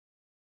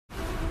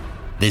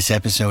This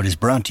episode is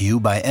brought to you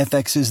by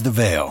FX's The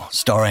Veil,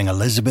 starring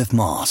Elizabeth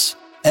Moss.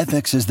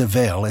 FX's The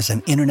Veil is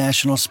an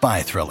international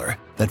spy thriller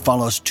that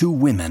follows two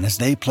women as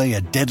they play a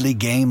deadly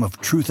game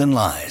of truth and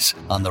lies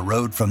on the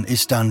road from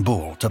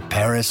Istanbul to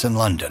Paris and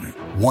London.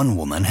 One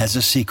woman has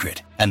a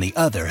secret, and the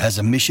other has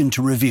a mission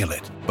to reveal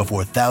it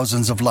before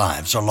thousands of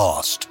lives are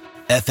lost.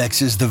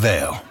 FX's The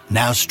Veil,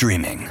 now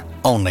streaming,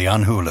 only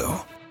on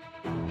Hulu.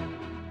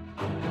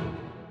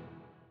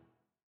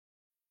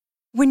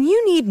 When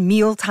you need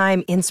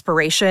mealtime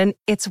inspiration,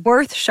 it's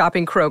worth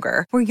shopping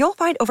Kroger, where you'll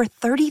find over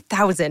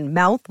 30,000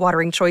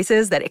 mouth-watering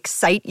choices that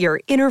excite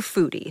your inner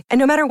foodie. And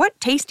no matter what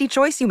tasty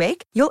choice you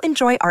make, you'll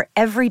enjoy our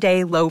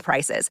everyday low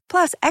prices,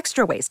 plus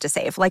extra ways to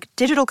save, like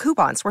digital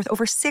coupons worth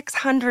over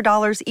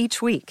 $600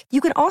 each week. You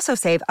can also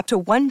save up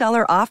to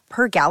 $1 off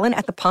per gallon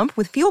at the pump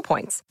with fuel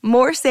points.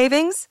 More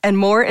savings and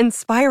more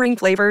inspiring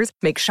flavors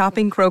make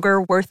shopping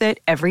Kroger worth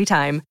it every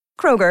time.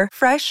 Kroger,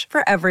 fresh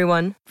for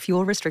everyone.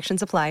 Fuel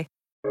restrictions apply.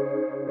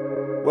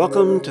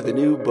 Welcome to the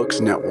New Books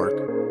Network.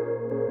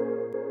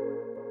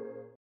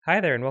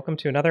 Hi there, and welcome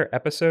to another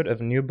episode of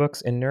New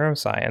Books in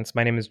Neuroscience.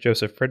 My name is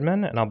Joseph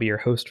Fridman, and I'll be your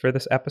host for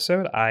this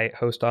episode. I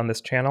host on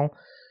this channel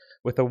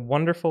with a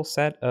wonderful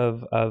set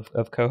of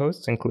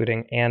co-hosts,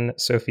 including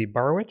Anne-Sophie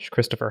Barwich,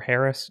 Christopher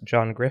Harris,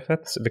 John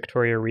Griffiths,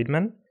 Victoria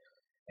Reedman,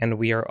 and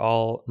we are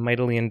all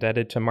mightily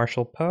indebted to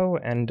Marshall Poe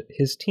and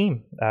his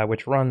team,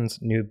 which runs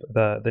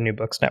the New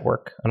Books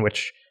Network, on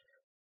which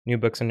New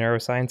Books in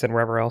Neuroscience and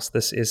wherever else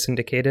this is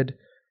syndicated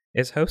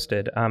is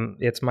hosted.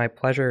 It's my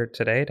pleasure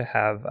today to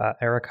have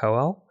Eric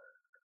Howell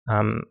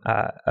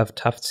of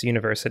Tufts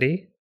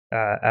University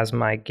as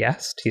my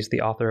guest. He's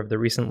the author of the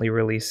recently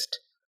released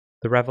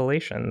The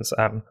Revelations.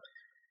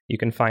 You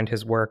can find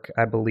his work,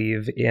 I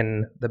believe,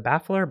 in The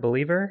Baffler,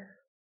 Believer?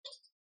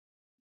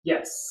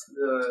 Yes,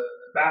 the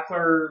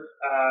Baffler...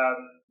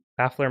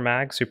 Baffler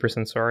Mag,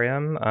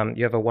 Supersensorium.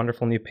 You have a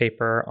wonderful new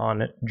paper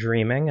on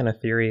dreaming and a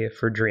theory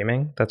for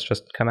dreaming that's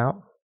just come out.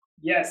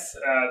 Yes,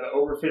 the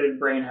overfitted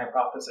brain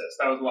hypothesis.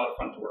 That was a lot of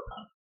fun to work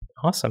on.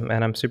 Awesome,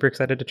 and I'm super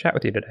excited to chat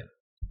with you today.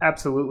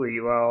 Absolutely.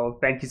 Well,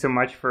 thank you so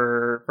much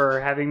for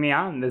having me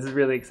on. This is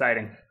really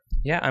exciting.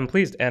 Yeah, I'm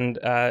pleased, and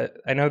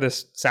I know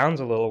this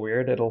sounds a little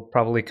weird. It'll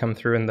probably come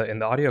through in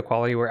the audio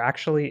quality. We're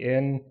actually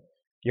in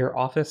your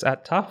office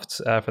at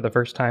Tufts for the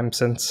first time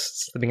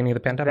since the beginning of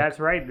the pandemic.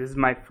 That's right. This is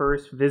my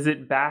first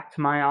visit back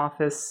to my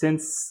office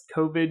since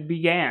COVID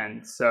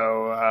began,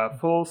 so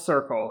full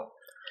circle.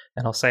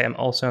 And I'll say I'm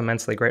also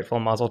immensely grateful,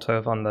 Mazel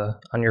Tov,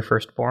 on your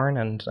firstborn,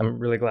 and I'm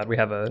really glad we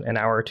have an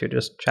hour or two to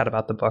just chat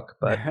about the book.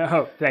 But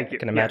oh, thank you. I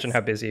can imagine how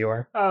busy you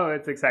are. Oh,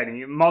 it's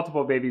exciting.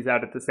 Multiple babies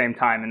out at the same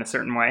time in a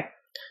certain way.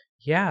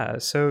 Yeah.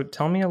 So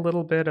tell me a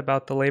little bit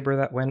about the labor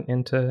that went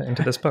into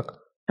this book.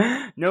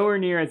 Nowhere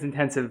near as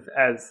intensive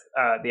as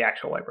the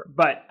actual labor,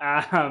 but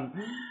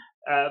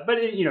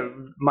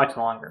much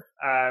longer.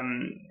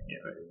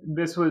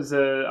 This was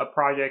a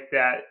project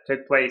that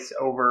took place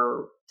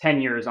over 10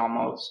 years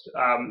almost,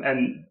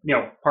 and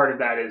part of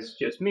that is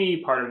just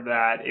me. Part of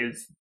that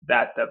is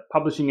that the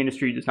publishing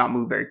industry does not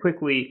move very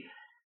quickly.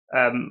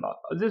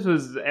 This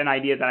was an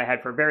idea that I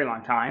had for a very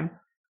long time,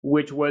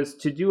 which was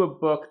to do a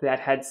book that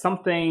had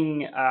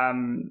something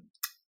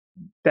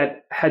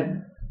that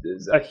had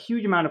a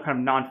huge amount of kind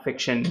of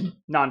nonfiction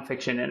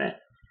in it.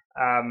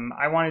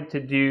 I wanted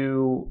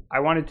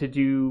to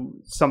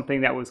do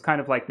something that was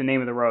kind of like The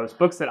Name of the Rose,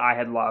 books that I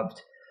had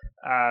loved,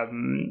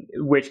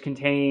 which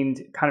contained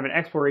kind of an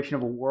exploration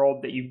of a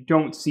world that you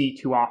don't see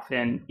too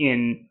often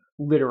in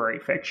literary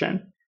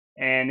fiction.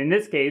 And in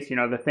this case,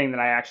 the thing that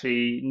I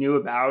actually knew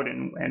about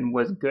and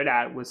was good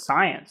at was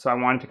science. So I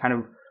wanted to kind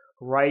of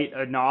write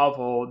a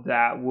novel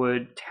that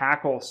would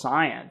tackle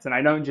science. And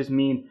I don't just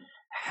mean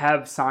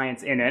have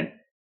science in it,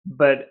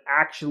 but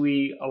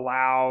actually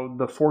allow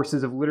the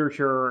forces of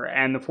literature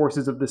and the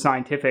forces of the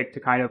scientific to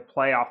kind of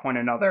play off one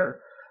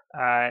another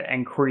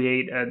and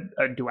create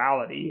a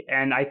duality.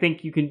 And I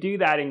think you can do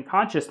that in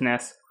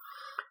consciousness,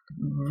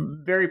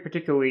 very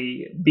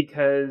particularly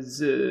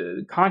because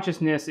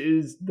consciousness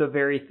is the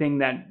very thing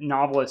that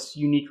novelists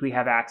uniquely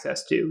have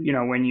access to.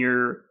 When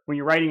you're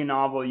writing a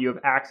novel, you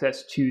have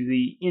access to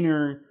the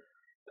inner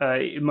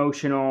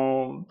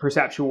emotional,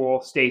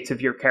 perceptual states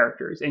of your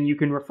characters, and you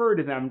can refer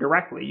to them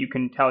directly. You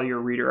can tell your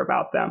reader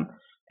about them,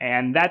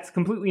 and that's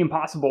completely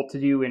impossible to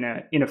do in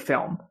a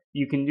film.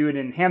 You can do it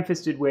in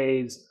ham-fisted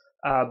ways,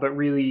 but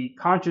really,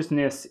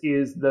 consciousness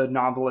is the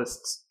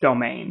novelist's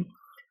domain.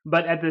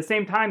 But at the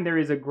same time, there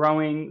is a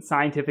growing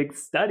scientific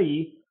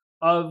study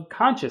of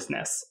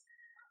consciousness.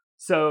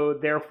 So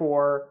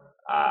therefore,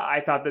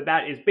 I thought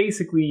that is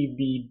basically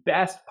the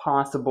best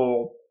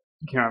possible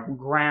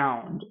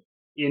ground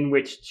in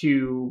which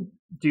to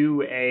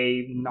do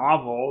a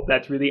novel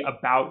that's really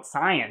about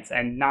science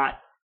and not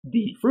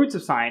the fruits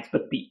of science,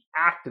 but the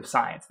act of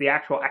science, the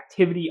actual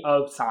activity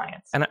of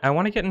science. And I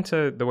want to get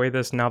into the way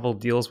this novel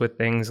deals with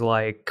things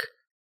like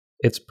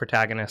its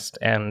protagonist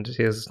and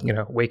his,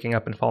 waking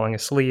up and falling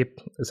asleep,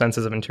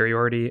 senses of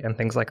interiority and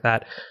things like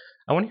that.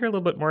 I want to hear a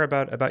little bit more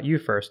about you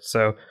first.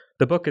 So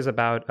the book is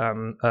about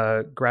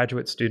a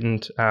graduate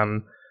student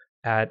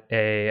at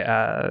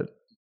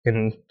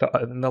in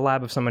the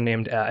lab of someone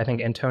named, I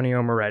think,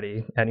 Antonio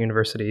Moretti at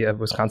University of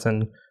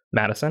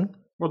Wisconsin-Madison.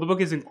 Well, the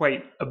book isn't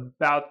quite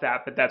about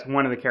that, but that's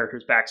one of the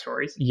characters'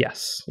 backstories.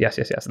 Yes.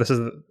 This is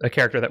a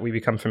character that we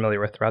become familiar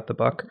with throughout the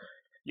book.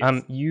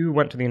 Yes. You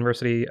went to the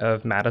University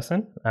of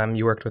Madison.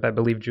 You worked with, I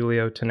believe,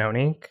 Giulio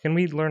Tononi. Can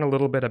we learn a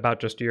little bit about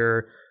just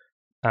your,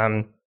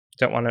 I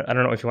don't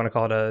know if you want to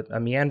call it a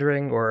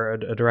meandering or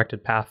a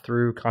directed path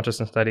through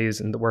consciousness studies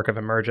and the work of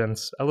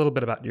emergence, a little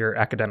bit about your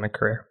academic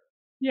career?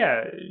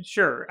 Yeah,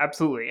 sure,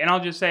 absolutely. And I'll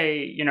just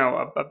say,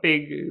 a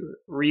big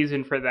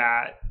reason for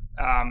that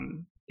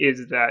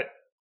is that,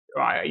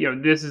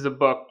 this is a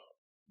book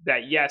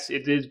that, yes,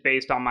 it is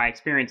based on my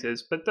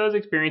experiences, but those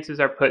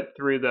experiences are put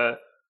through the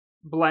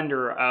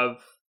blender of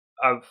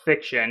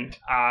fiction,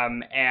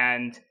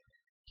 and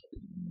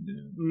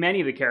many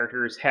of the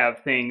characters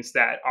have things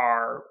that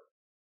are,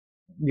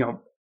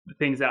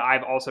 things that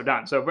I've also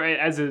done. So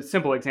as a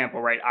simple example,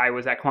 right, I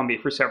was at Columbia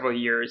for several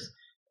years.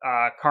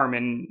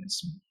 Carmen,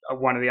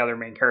 one of the other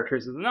main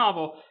characters of the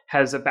novel,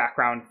 has a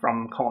background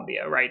from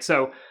Columbia, right?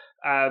 So,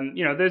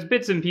 there's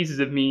bits and pieces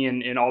of me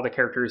in all the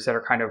characters that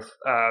are kind of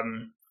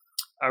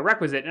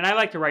requisite. And I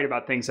like to write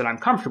about things that I'm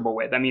comfortable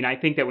with. I mean, I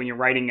think that when you're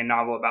writing a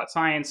novel about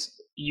science,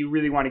 you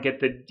really want to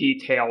get the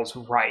details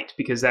right,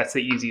 because that's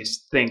the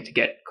easiest thing to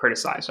get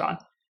criticized on.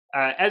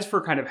 As for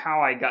kind of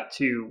how I got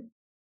to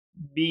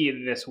be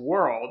in this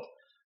world,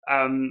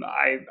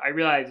 I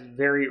realized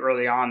very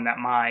early on that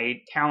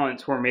my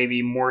talents were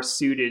maybe more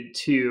suited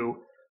to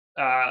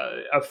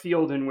a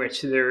field in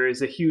which there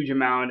is a huge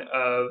amount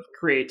of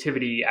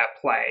creativity at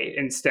play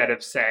instead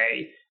of,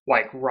 say,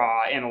 like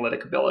raw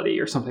analytic ability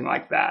or something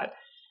like that.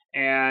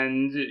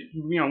 And,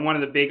 one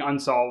of the big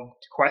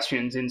unsolved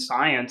questions in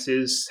science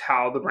is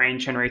how the brain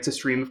generates a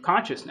stream of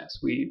consciousness.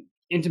 We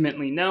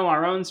intimately know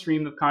our own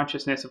stream of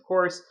consciousness, of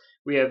course.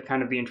 We have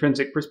kind of the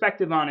intrinsic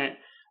perspective on it.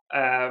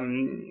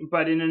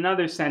 But in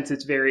another sense,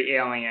 it's very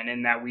alien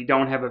in that we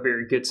don't have a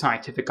very good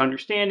scientific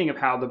understanding of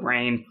how the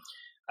brain,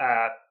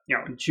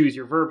 choose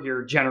your verb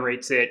here,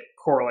 generates it,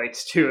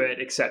 correlates to it,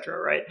 etc.,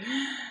 right?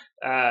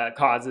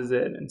 Causes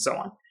it, and so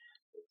on.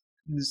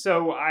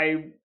 So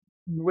I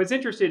was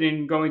interested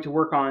in going to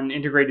work on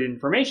integrated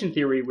information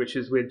theory, which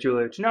is with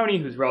Giulio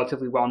Tononi, who's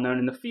relatively well known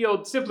in the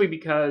field, simply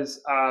because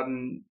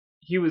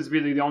he was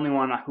really the only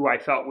one who I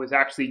felt was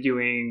actually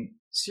doing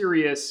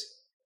serious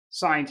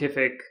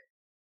scientific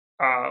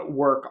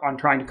work on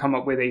trying to come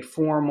up with a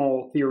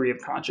formal theory of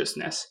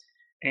consciousness.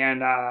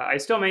 And I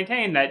still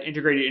maintain that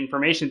integrated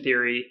information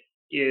theory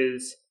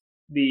is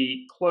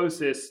the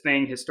closest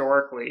thing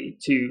historically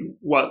to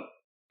what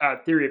a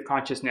theory of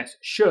consciousness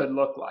should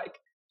look like.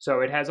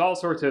 So it has all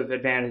sorts of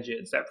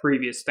advantages that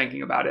previous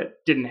thinking about it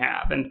didn't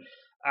have. And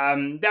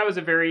that was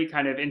a very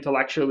kind of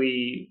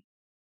intellectually,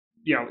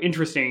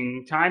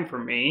 interesting time for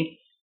me.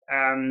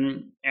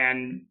 And,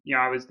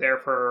 I was there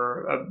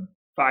for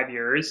 5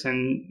 years,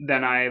 and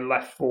then I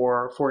left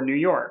for New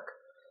York.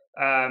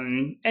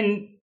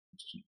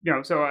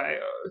 So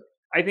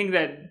I think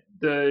that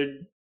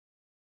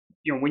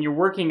when you're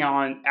working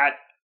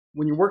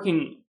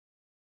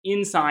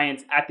in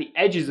science at the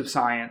edges of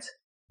science,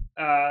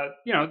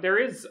 there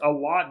is a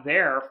lot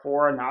there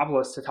for a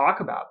novelist to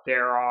talk about.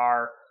 There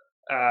are,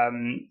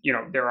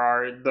 there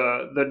are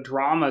the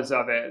dramas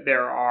of it.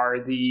 There are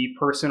the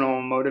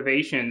personal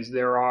motivations.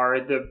 There are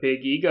the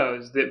big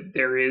egos.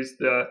 There is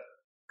the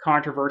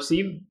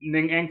controversy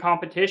and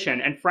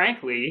competition. And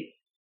frankly,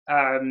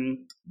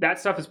 that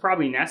stuff is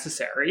probably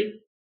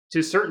necessary to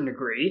a certain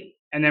degree.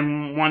 And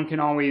then one can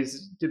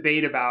always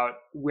debate about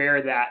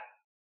where that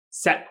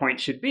set point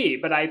should be.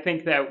 But I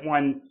think that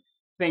one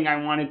thing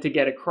I wanted to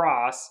get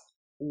across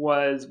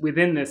was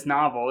within this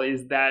novel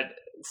is that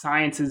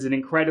science is an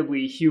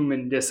incredibly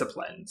human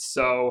discipline.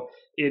 So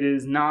it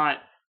is not,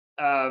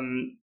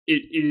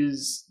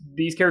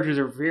 these characters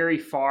are very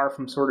far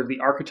from sort of the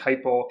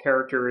archetypal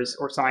characters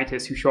or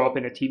scientists who show up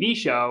in a TV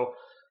show,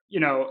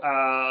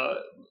 I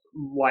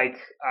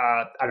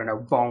don't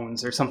know,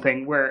 Bones or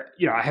something where,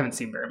 I haven't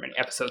seen very many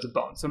episodes of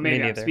Bones, so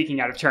maybe I'm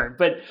speaking out of turn,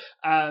 but,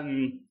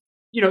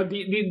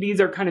 these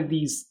are kind of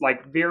these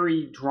like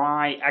very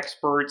dry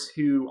experts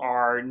who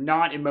are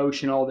not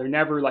emotional. They're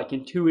never like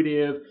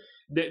intuitive.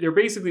 They're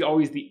basically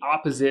always the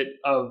opposite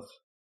of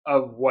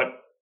what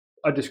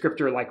a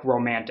descriptor like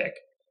romantic.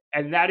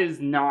 And that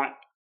is not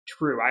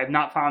true. I have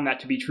not found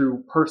that to be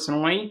true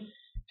personally.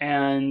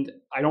 And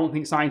I don't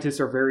think scientists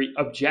are very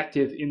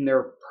objective in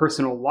their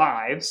personal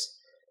lives.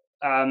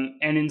 And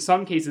in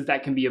some cases,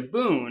 that can be a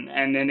boon.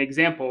 And an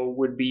example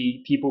would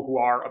be people who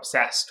are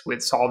obsessed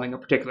with solving a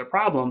particular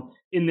problem.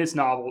 In this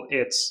novel,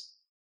 it's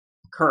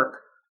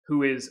Kirk,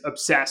 who is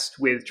obsessed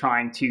with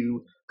trying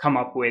to come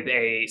up with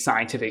a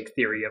scientific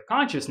theory of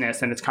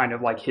consciousness. And it's kind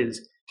of like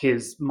his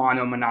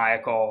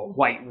monomaniacal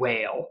white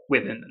whale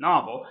within the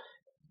novel.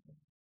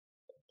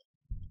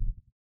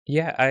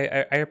 Yeah,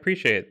 I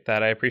appreciate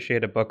that. I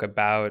appreciate a book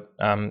about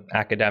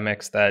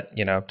academics that,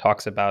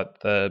 talks about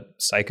the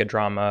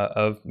psychodrama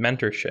of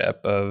mentorship,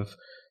 of,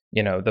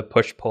 the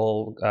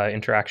push-pull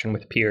interaction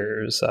with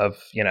peers, of,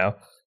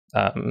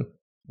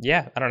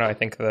 Yeah, I don't know. I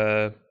think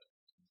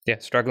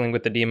struggling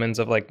with the demons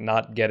of like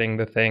not getting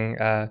the thing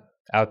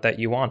out that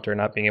you want, or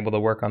not being able to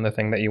work on the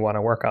thing that you want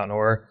to work on,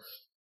 or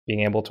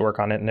being able to work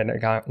on it and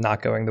it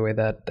not going the way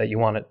that you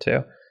want it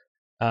to.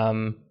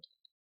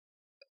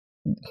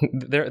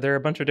 There are a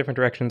bunch of different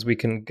directions we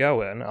can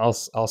go in. I'll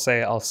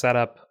set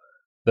up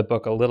the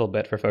book a little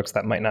bit for folks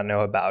that might not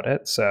know about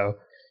it. So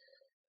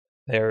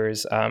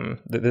there's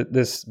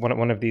this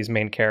one of these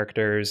main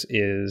characters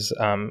is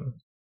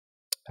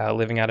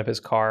living out of his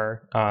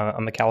car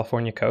on the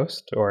California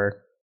coast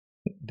or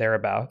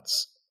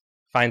thereabouts.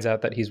 Finds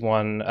out that he's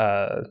won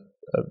a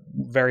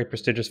very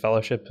prestigious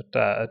fellowship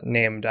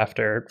named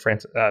after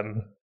Francis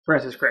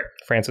Crick.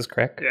 Francis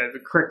Crick. Yeah, the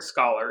Crick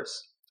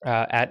Scholars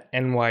at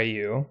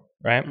NYU,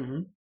 right?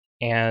 Mm-hmm.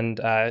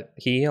 And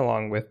he,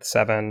 along with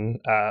 7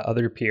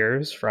 other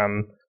peers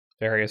from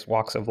various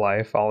walks of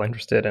life, all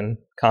interested in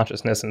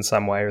consciousness in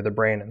some way or the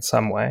brain in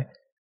some way,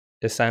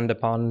 descend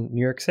upon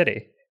New York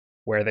City,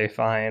 where they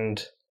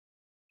find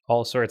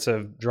all sorts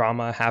of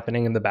drama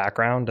happening in the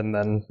background, and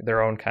then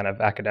their own kind of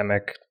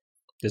academic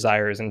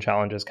desires and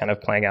challenges kind of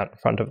playing out in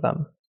front of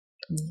them.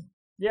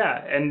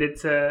 Yeah, and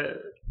it's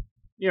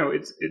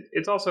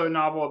it's also a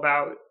novel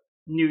about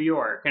New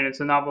York, and it's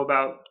a novel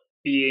about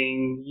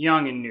being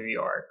young in New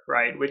York,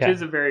 right? Which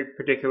is a very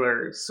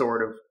particular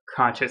sort of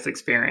conscious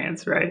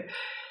experience, right?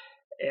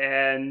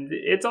 And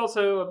it's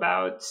also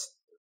about,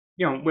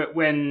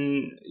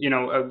 when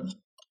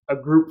a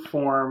group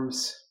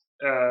forms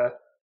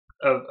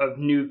of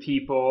new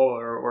people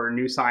or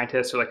new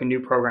scientists, or like a new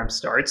program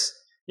starts.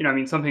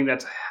 Something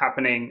that's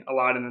happening a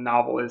lot in the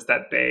novel is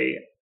that the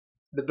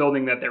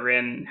building that they're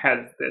in has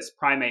this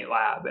primate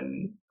lab,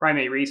 and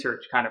primate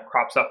research kind of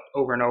crops up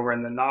over and over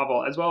in the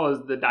novel, as well as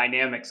the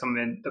dynamics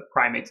among the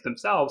primates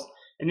themselves.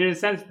 And in a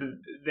sense,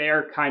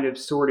 they're kind of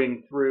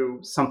sorting through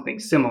something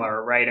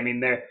similar, right?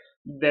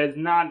 There's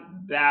not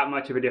that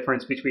much of a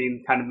difference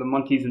between kind of the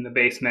monkeys in the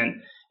basement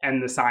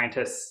and the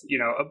scientists,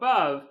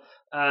 above.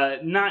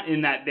 Not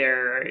in that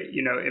they're,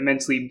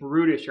 immensely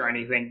brutish or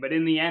anything, but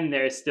in the end,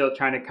 they're still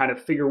trying to kind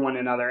of figure one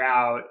another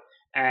out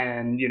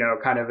and,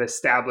 kind of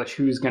establish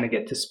who's going to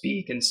get to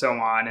speak and so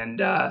on.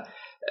 And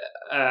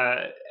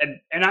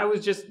I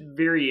was just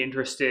very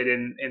interested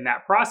in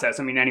that process.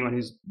 Anyone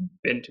who's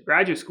been to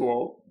graduate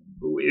school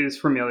is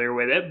familiar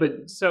with it,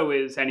 but so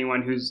is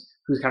anyone who's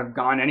kind of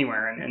gone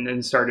anywhere and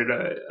then started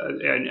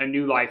a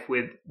new life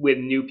with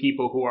new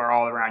people who are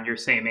all around your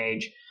same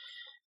age.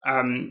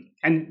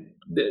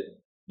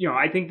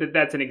 I think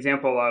that's an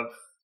example of,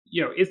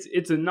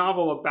 it's a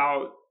novel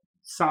about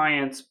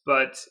science,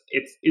 but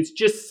it's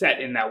just set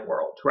in that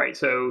world, right?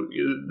 So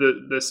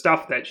the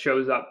stuff that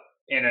shows up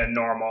in a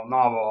normal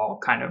novel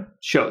kind of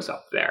shows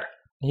up there.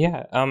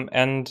 Yeah.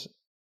 And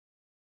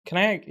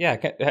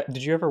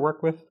did you ever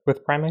work with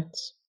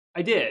primates?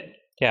 I did.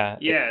 Yeah.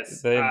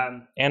 Yes.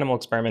 The animal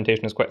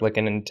experimentation is quite like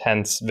an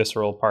intense,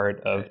 visceral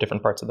part of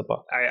different parts of the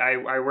book.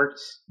 I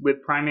worked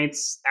with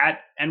primates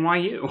at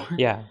NYU.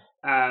 Yeah.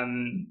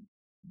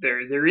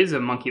 There is a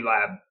monkey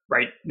lab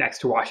right next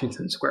to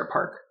Washington Square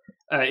Park,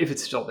 if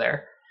it's still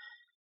there.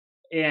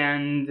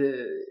 And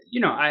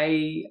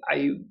I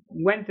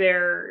went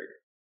there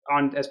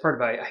as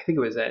part of it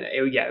was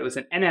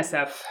an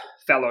NSF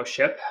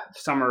fellowship,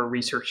 summer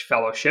research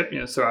fellowship.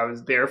 So I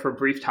was there for a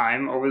brief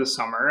time over the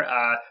summer.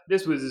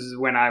 This was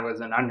when I was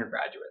an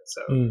undergraduate.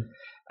 So,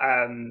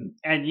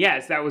 and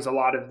yes, that was a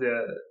lot of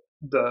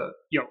the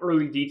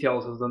early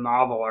details of the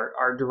novel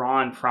are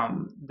drawn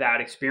from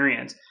that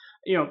experience.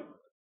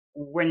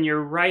 When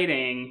you're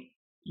writing,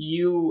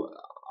 you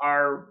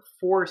are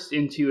forced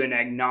into an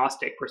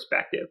agnostic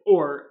perspective,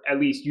 or at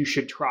least you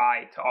should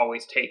try to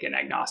always take an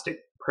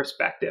agnostic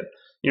perspective.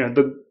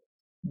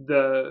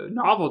 The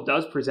novel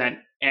does present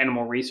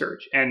animal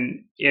research,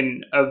 and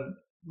in a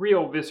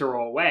real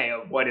visceral way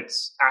of what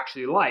it's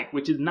actually like,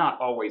 which is not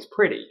always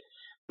pretty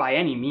by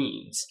any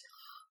means.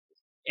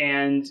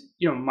 And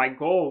my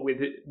goal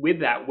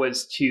with that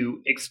was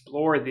to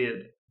explore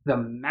the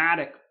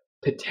thematic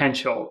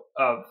potential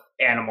of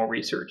animal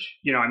research.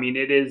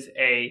 It is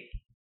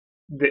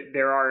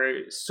there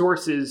are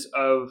sources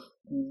of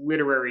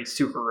literary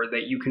succor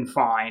that you can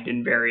find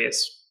in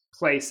various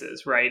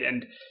places, right?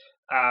 And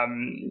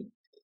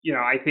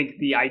I think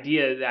the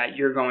idea that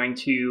you're going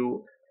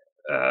to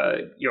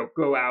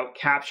go out,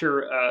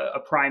 capture a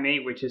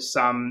primate, which is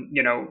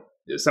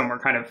somewhere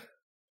kind of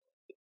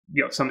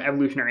some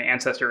evolutionary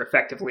ancestor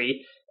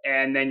effectively,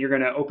 and then you're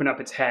going to open up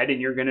its head and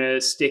you're going to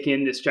stick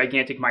in this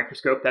gigantic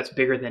microscope that's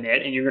bigger than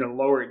it, and you're going to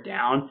lower it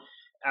down.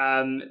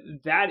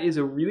 That is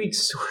a really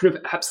sort of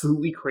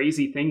absolutely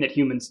crazy thing that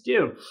humans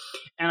do.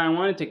 And I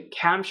wanted to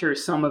capture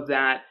some of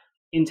that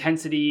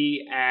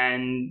intensity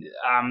and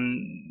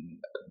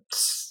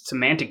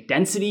semantic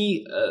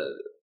density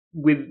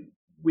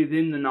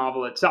within the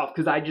novel itself,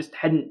 because I just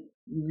hadn't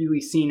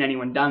really seen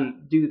anyone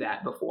do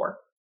that before.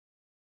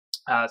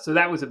 So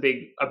that was a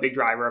big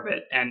driver of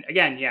it. And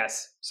again,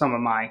 yes, some of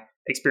my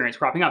experience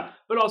cropping up,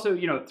 but also,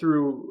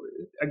 through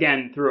a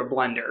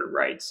blender,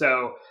 right?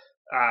 So,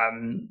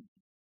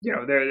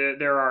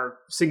 there are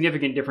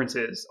significant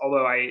differences.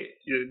 Although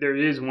there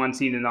is one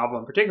scene in the novel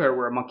in particular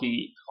where a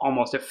monkey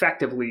almost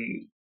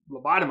effectively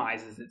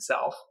lobotomizes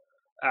itself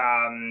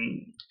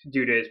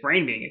due to its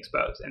brain being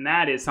exposed, and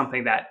that is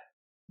something that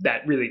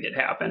really did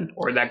happen,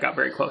 or that got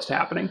very close to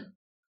happening.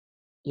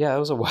 Yeah, it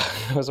was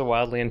a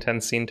wildly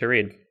intense scene to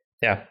read.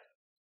 Yeah.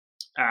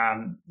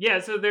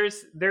 So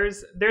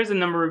there's a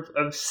number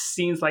of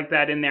scenes like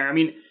that in there. I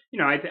mean,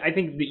 I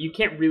think that you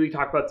can't really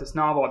talk about this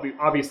novel.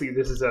 Obviously,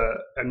 this is a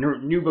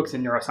new books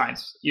in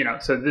neuroscience,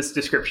 so this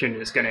description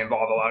is going to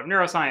involve a lot of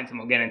neuroscience, and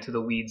we'll get into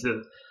the weeds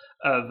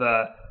of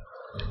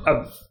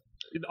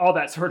all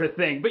that sort of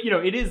thing. But,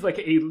 it is like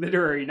a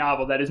literary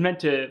novel that is meant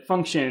to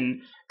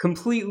function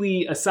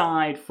completely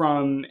aside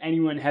from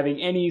anyone having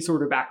any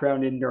sort of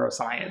background in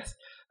neuroscience.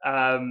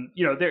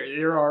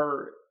 There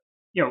are,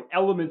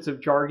 elements of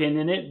jargon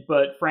in it,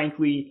 but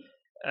frankly,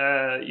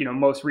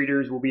 most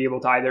readers will be able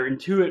to either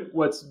intuit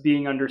what's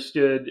being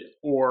understood,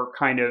 or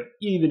kind of,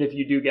 even if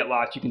you do get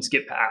lost, you can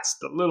skip past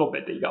the little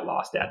bit that you got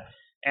lost at.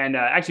 And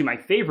actually, my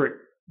favorite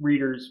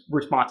readers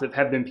responsive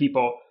have been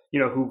people,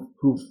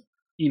 who've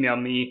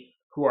emailed me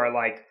who are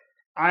like,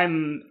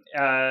 I'm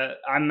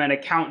an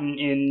accountant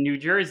in New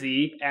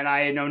Jersey, and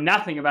I know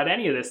nothing about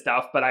any of this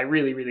stuff, but I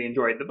really, really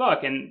enjoyed the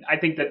book. And I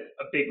think that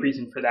a big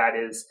reason for that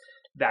is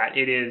that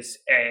it is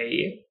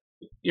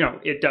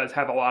it does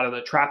have a lot of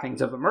the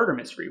trappings of a murder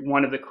mystery.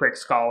 One of the Crick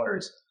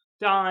scholars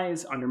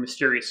dies under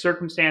mysterious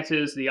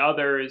circumstances. The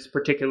others,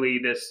 particularly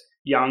this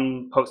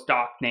young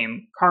postdoc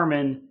named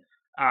Carmen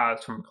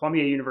from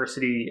Columbia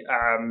University,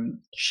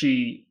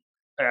 she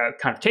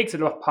kind of takes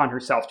it upon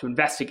herself to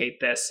investigate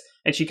this,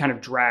 and she kind of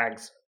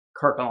drags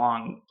Kirk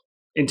along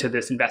into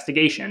this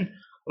investigation,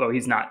 although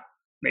he's not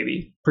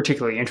maybe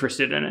particularly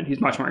interested in it. He's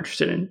much more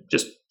interested in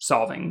just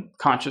solving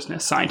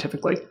consciousness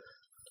scientifically.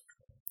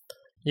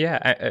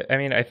 Yeah, I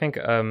mean, I think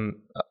a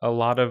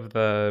lot of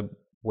the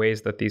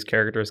ways that these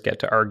characters get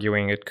to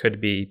arguing, it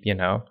could be,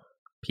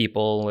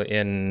 people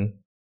in,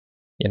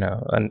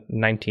 a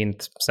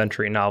 19th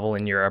century novel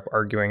in Europe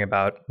arguing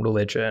about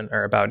religion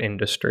or about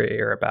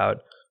industry or about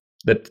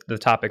the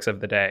topics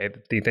of the day,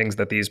 the things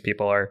that these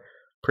people are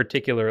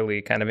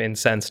particularly kind of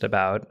incensed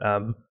about,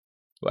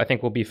 I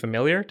think will be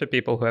familiar to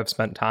people who have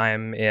spent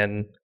time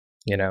in,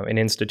 an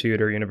institute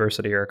or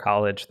university or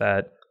college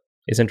that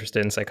is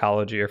interested in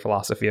psychology or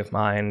philosophy of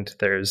mind.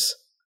 There's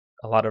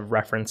a lot of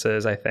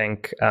references, I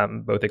think,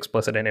 both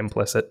explicit and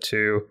implicit,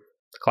 to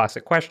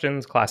classic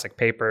questions, classic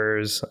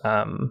papers,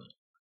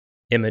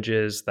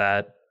 images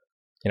that,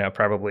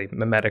 probably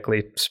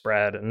mimetically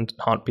spread and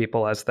haunt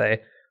people as they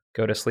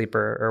go to sleep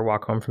or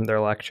walk home from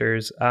their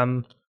lectures.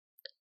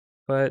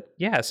 But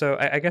yeah, so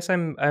I guess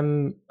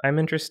I'm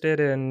interested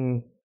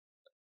in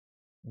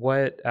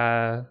what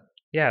there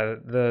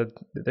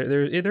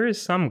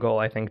is some goal,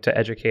 I think, to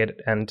educate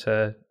and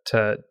to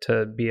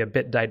be a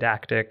bit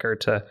didactic or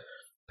to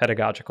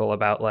pedagogical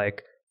about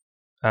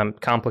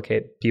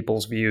complicate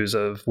people's views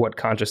of what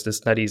consciousness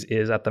studies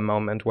is at the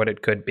moment, what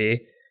it could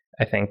be.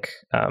 I think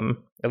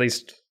at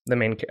least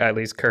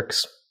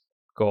Kirk's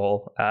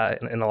goal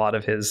in a lot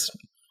of his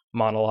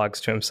monologues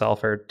to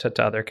himself or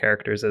to other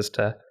characters is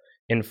to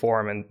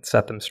inform and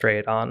set them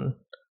straight on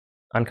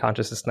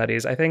consciousness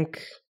studies. I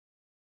think,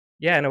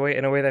 in a way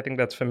that I think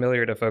that's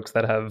familiar to folks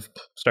that have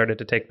started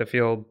to take the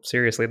field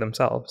seriously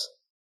themselves.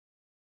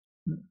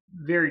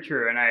 Very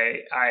true, and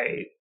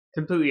I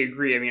completely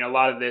agree. I mean, a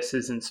lot of this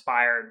is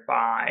inspired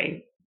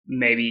by,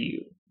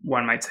 maybe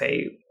one might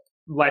say,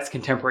 less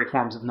contemporary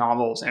forms of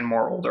novels and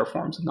more older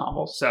forms of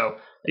novels. So,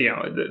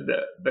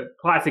 the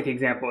classic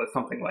example is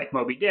something like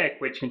Moby Dick,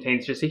 which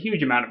contains just a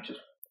huge amount of just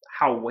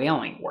how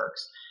whaling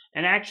works.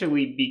 And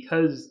actually,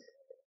 because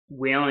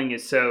whaling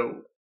is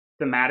so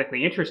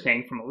thematically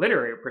interesting from a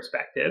literary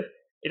perspective,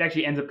 it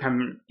actually ends up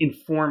kind of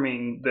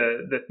informing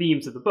the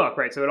themes of the book,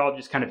 right? So it all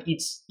just kind of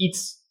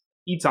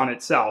eats on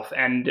itself.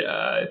 And,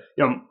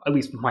 at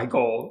least my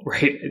goal,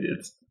 right,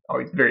 it's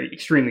always very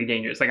extremely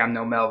dangerous. Like, I'm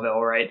no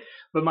Melville, right?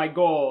 But my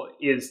goal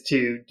is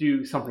to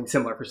do something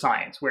similar for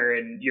science,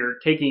 wherein you're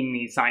taking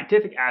these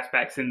scientific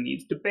aspects in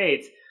these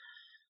debates,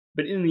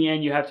 but in the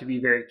end, you have to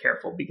be very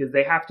careful because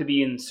they have to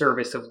be in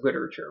service of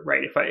literature,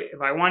 right? If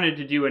I wanted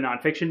to do a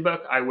nonfiction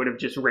book, I would have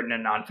just written a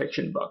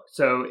nonfiction book.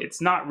 So it's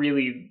not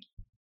really,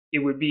 it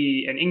would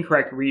be an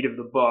incorrect read of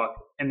the book,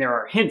 and there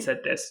are hints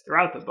at this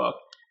throughout the book,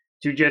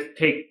 to just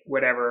take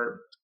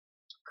whatever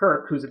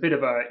Kirk, who's a bit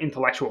of an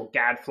intellectual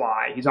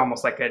gadfly, he's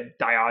almost like a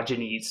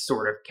Diogenes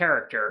sort of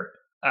character,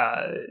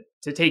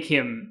 to take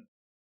him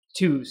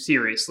too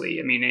seriously.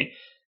 I mean,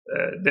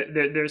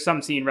 there's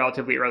some scene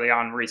relatively early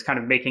on where he's kind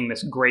of making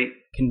this great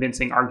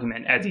convincing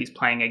argument as he's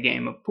playing a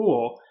game of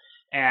pool,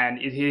 and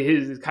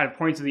his kind of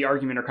points of the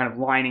argument are kind of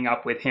lining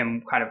up with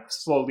him kind of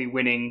slowly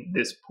winning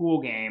this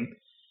pool game,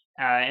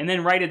 and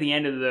then right at the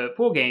end of the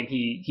pool game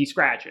he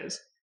scratches.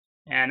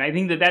 And I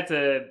think that's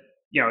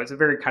it's a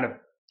very kind of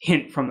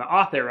hint from the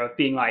author of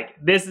being like,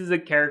 this is a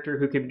character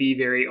who can be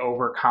very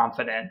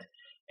overconfident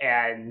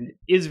and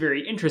is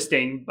very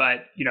interesting,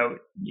 but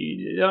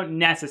you don't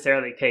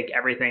necessarily take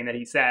everything that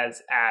he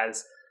says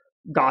as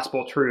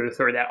gospel truth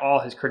or that all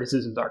his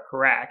criticisms are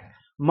correct.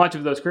 Much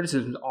of those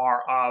criticisms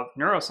are of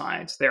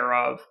neuroscience. They're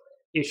of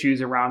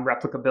issues around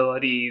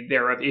replicability.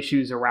 They're of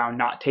issues around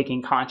not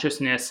taking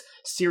consciousness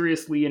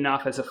seriously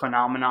enough as a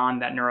phenomenon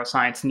that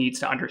neuroscience needs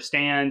to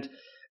understand.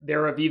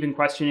 They're of even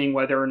questioning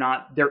whether or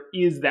not there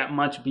is that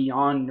much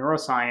beyond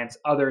neuroscience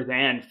other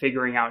than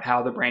figuring out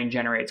how the brain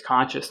generates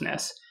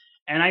consciousness.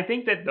 And I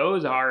think that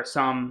those are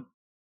some,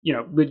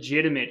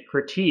 legitimate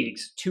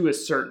critiques to a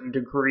certain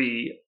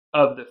degree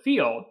of the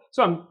field.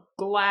 So I'm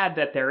glad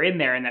that they're in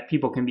there and that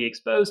people can be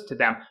exposed to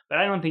them. But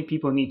I don't think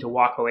people need to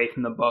walk away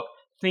from the book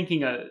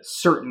thinking a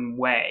certain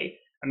way.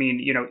 I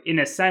mean, in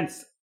a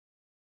sense,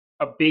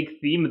 a big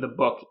theme of the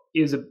book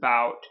is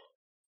about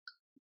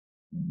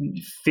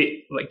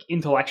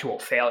intellectual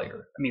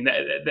failure. I mean,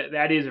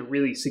 that is a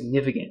really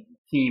significant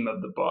theme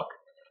of the book.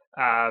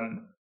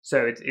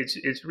 So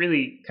it's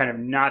really kind of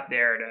not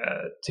there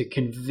to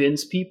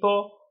convince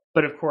people.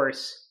 But of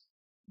course,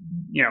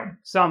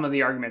 some of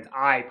the arguments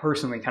I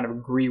personally kind of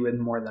agree with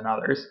more than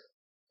others.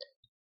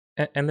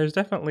 And there's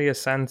definitely a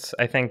sense,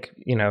 I think,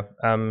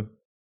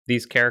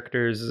 these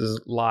characters'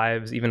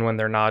 lives, even when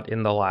they're not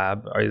in the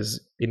lab,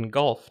 is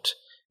engulfed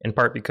in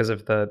part because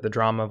of the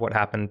drama of what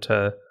happened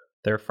to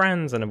their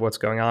friends and of what's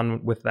going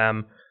on with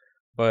them.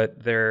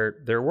 But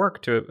their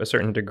work, to a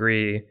certain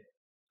degree,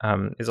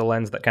 is a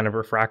lens that kind of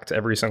refracts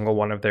every single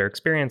one of their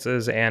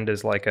experiences and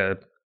is like a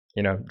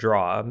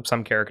draw.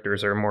 Some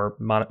characters are more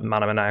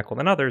monomaniacal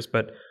than others,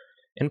 but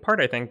in part,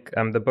 I think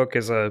the book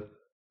is a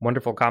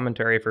wonderful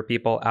commentary for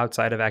people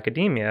outside of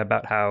academia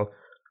about how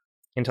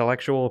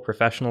intellectual,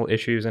 professional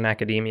issues in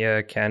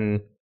academia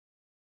can,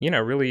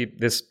 really,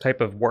 this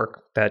type of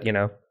work that,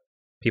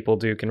 people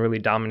do can really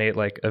dominate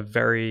like a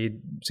very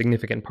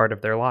significant part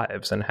of their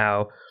lives, and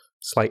how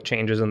slight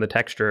changes in the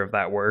texture of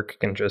that work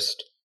can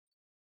just,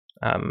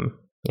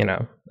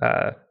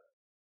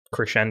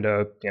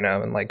 crescendo,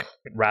 and like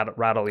rattle,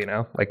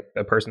 like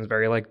a person's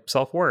very like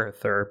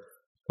self-worth or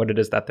what it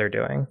is that they're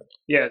doing.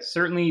 Yeah,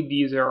 certainly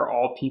these are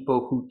all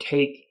people who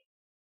take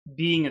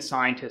being a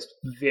scientist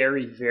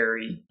very,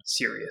 very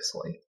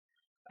seriously.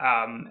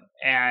 And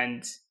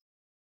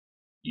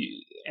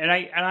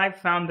I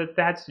found that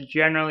that's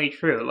generally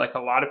true. Like a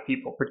lot of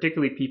people,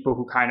 particularly people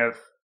who kind of,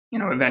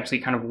 eventually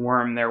kind of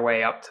worm their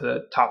way up to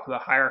the top of the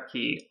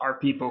hierarchy, are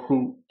people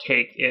who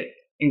take it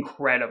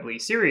incredibly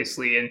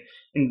seriously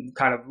and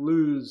kind of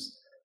lose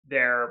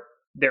their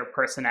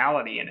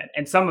personality in it.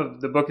 And some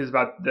of the book is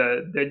about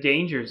the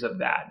dangers of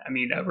that. I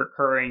mean, a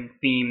recurring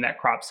theme that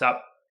crops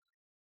up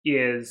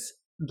is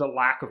the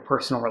lack of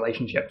personal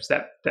relationships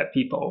that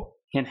people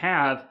can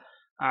have.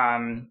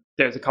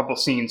 There's a couple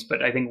scenes,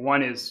 but I think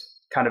one is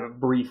kind of a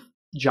brief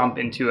jump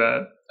into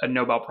a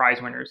Nobel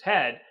Prize winner's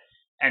head,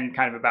 and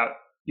kind of about,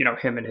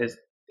 him and his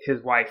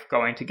wife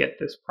going to get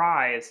this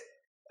prize.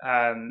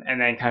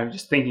 And then kind of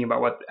just thinking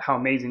about how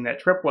amazing that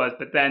trip was.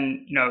 But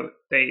then,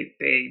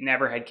 they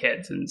never had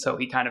kids. And so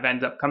he kind of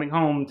ends up coming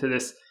home to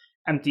this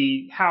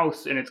empty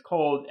house and it's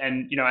cold.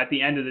 And, at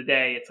the end of the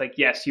day, it's like,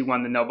 yes, you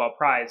won the Nobel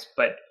Prize,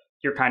 but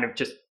you're kind of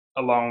just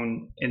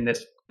alone in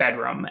this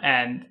bedroom,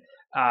 and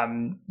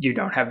you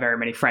don't have very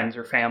many friends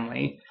or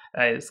family,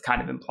 is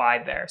kind of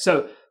implied there.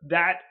 So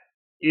that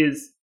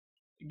is,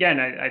 again,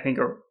 I think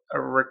a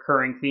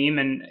recurring theme.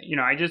 And,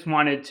 I just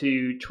wanted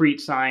to treat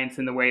science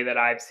in the way that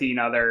I've seen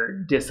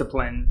other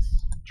disciplines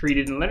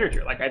treated in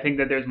literature. Like, I think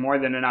that there's more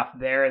than enough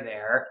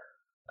there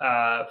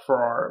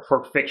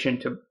for fiction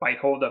to bite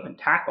hold of and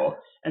tackle.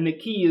 And the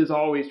key is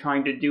always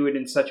trying to do it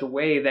in such a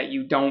way that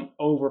you don't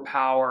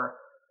overpower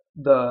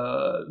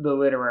the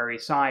literary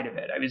side of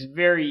it. I mean, it's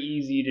very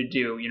easy to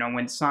do.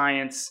 When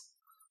science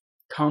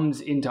comes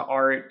into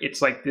art,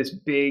 it's like this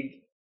big,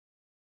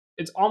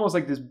 it's almost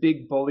like this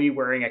big bully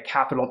wearing a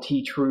capital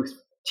T truth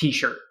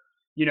t-shirt,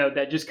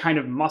 that just kind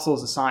of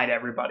muscles aside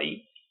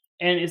everybody.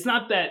 And it's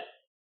not that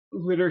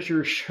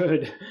literature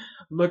should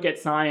look at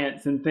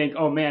science and think,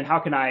 oh man, how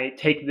can I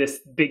take this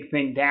big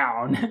thing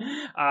down?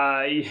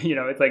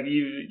 It's like,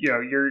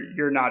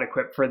 you're not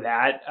equipped for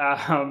that.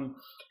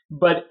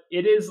 But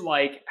it is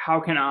like, how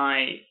can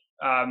I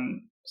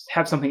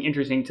have something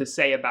interesting to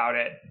say about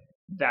it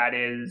that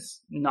is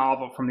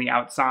novel from the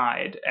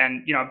outside?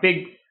 And,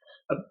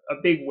 a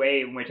big way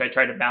in which I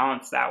try to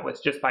balance that was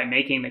just by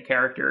making the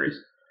characters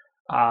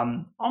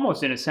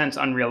almost, in a sense,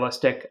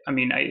 unrealistic. I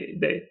mean,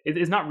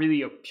 it's not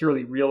really a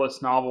purely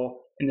realist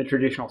novel in the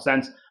traditional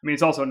sense. I mean,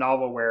 it's also a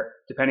novel where,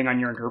 depending on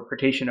your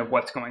interpretation of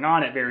what's going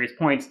on at various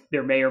points,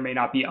 there may or may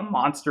not be a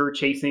monster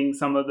chasing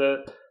some of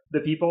the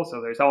people.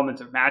 So there's elements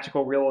of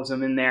magical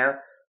realism in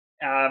there.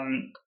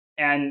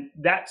 And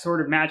that sort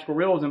of magical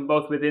realism,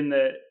 both within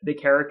the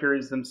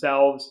characters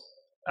themselves.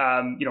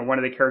 One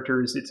of the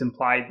characters, it's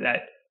implied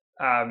that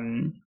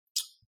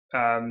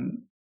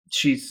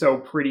she's so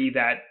pretty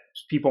that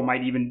people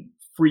might even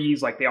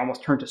freeze, like they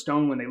almost turn to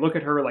stone when they look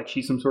at her, like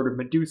she's some sort of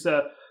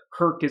Medusa.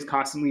 Kirk is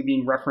constantly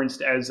being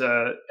referenced as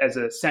a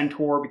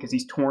centaur because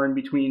he's torn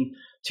between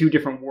two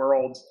different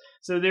worlds.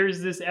 So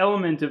there's this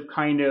element of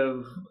kind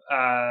of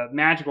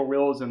magical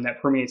realism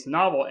that permeates the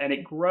novel, and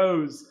it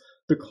grows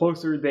the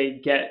closer they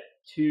get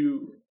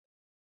to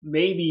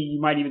maybe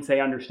you might even say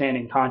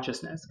understanding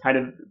consciousness, kind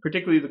of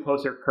particularly the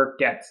closer Kirk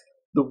gets,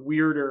 the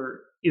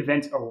weirder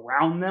events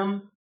around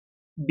them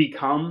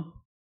become,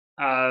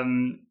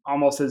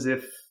 almost as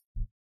if,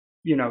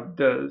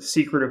 the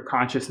secret of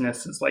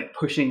consciousness is like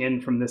pushing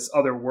in from this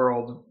other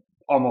world,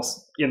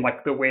 almost in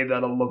like the way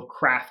that a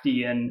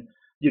Lovecraftian,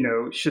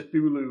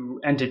 Cthulhu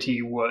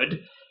entity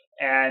would.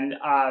 And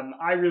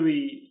I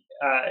really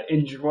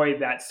enjoy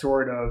that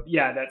sort of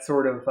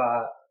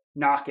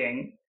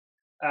knocking.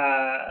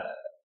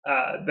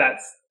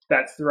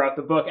 That's throughout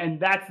the book,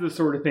 and that's the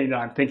sort of thing that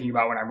I'm thinking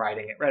about when I'm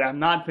writing it. Right, I'm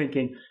not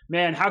thinking,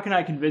 man, how can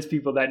I convince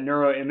people that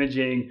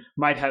neuroimaging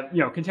might have,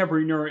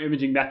 contemporary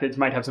neuroimaging methods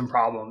might have some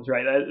problems.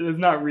 Right, that's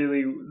not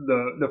really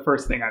the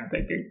first thing I'm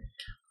thinking.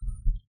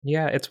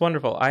 Yeah, it's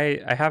wonderful.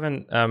 I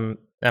haven't.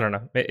 I don't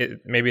know.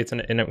 Maybe it's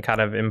in a kind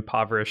of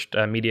impoverished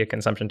media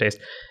consumption taste.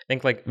 I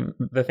think like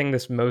the thing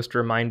this most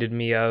reminded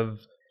me of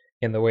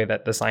in the way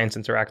that the science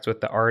interacts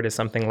with the art is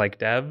something like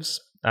Devs,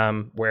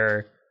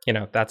 where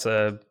that's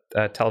a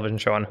television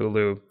show on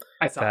Hulu.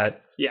 I saw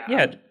that.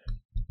 Yeah.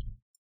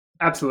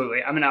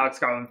 Absolutely. I'm an Alex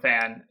Garland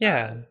fan.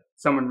 Yeah.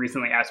 Someone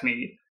recently asked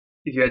me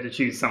if you had to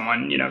choose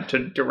someone,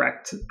 to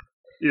direct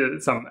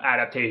some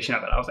adaptation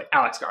of it. I was like,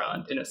 Alex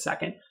Garland in a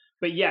second.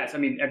 But yes, I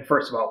mean, and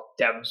first of all,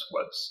 Devs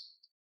was,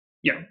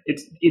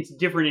 it's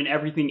different in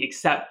everything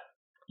except,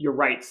 you're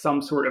right,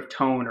 some sort of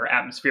tone or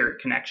atmospheric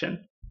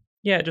connection.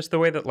 Yeah, just the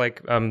way that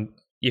like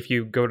if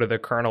you go to the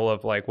kernel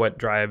of like what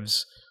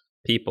drives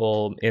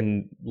people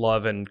in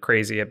love and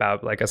crazy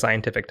about like a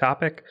scientific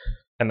topic,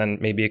 and then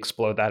maybe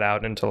explode that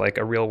out into like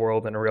a real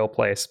world and a real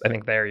place. I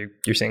think there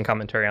you're seeing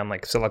commentary on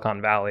like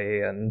Silicon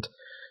Valley and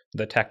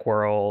the tech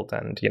world,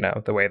 and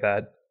the way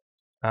that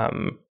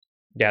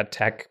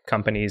tech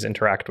companies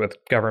interact with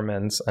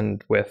governments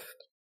and with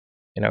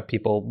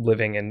people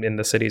living in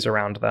the cities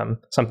around them.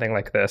 Something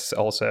like this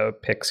also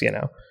picks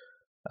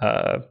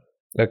a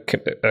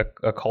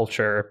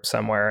culture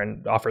somewhere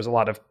and offers a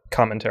lot of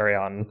commentary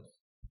on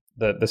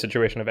the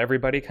situation of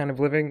everybody kind of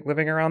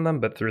living around them,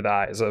 but through the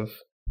eyes of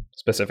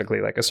specifically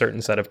like a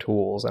certain set of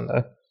tools and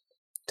a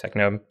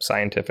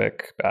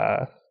techno-scientific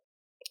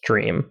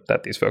dream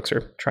that these folks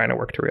are trying to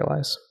work to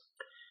realize.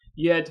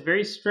 Yeah, it's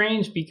very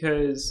strange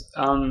because,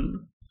 a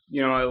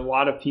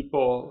lot of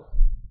people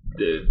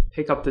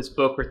pick up this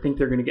book or think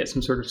they're going to get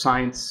some sort of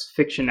science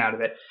fiction out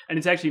of it. And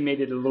it's actually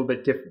made it a little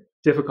bit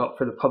difficult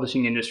for the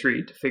publishing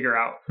industry to figure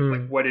out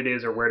like what it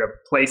is or where to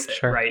place it,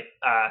 sure. Right?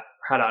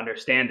 How to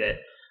understand it.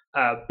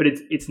 But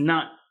it's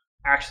not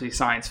actually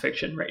science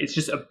fiction, right? It's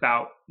just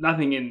about,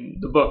 nothing in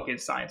the book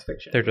is science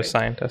fiction. They're just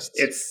scientists.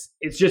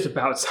 It's just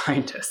about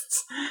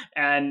scientists,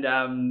 and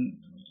and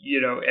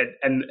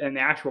the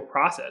actual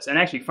process. And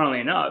actually,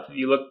 funnily enough, if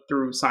you look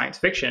through science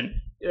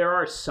fiction, there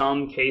are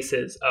some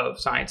cases of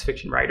science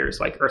fiction writers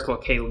like Ursula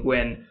K. Le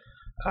Guin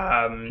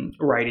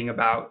writing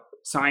about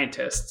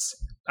scientists.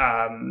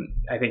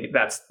 I think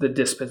that's The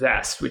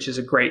Dispossessed, which is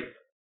a great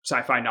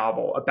sci-fi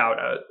novel about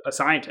a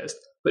scientist.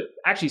 But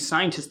actually,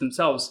 scientists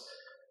themselves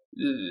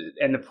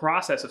and the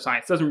process of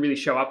science doesn't really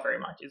show up very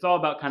much. It's all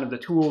about kind of the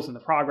tools and the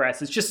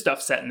progress. It's just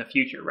stuff set in the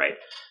future, right?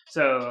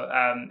 So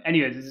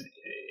anyways,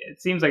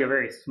 it seems like a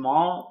very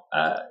small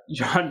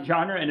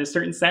genre in a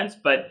certain sense,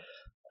 but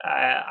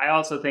I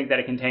also think that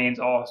it contains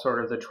all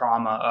sort of the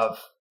trauma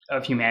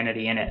of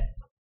humanity in it.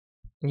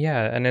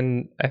 Yeah, and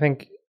then I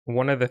think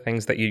one of the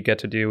things that you get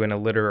to do in a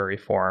literary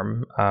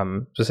form,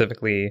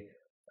 specifically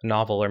a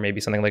novel or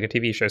maybe something like a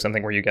TV show,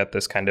 something where you get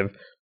this kind of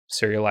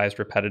serialized,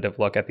 repetitive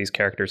look at these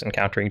characters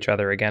encountering each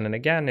other again and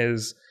again,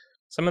 is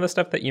some of the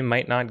stuff that you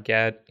might not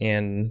get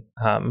in,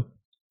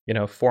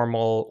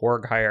 formal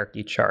org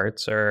hierarchy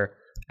charts or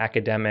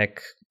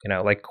academic,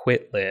 like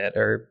Quit Lit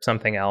or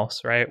something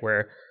else, right?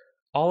 Where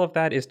all of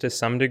that is to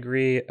some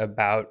degree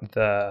about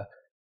the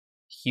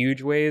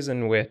huge ways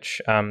in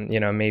which,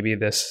 maybe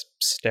this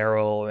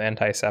sterile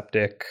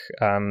antiseptic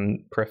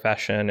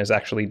profession is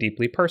actually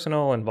deeply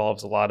personal,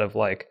 involves a lot of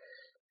like,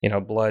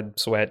 blood,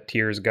 sweat,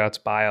 tears, guts,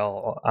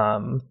 bile,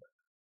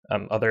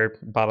 other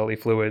bodily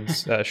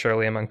fluids,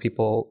 surely among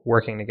people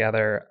working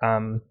together.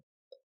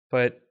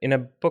 But in a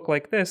book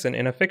like this, and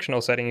in a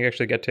fictional setting, you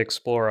actually get to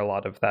explore a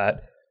lot of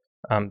that.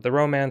 The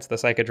romance, the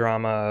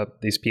psychodrama,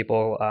 these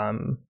people,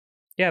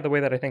 the way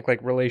that I think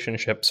like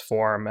relationships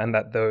form and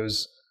that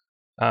those,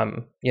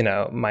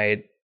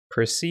 might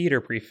precede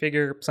or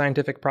prefigure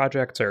scientific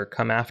projects or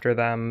come after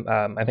them.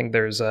 I think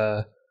there's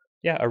a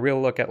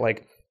real look at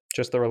like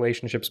just the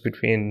relationships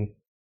between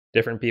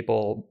different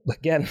people.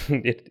 Again,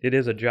 it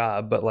is a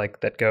job, but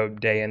like that go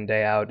day in,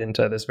 day out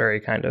into this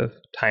very kind of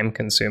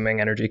time-consuming,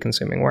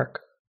 energy-consuming work.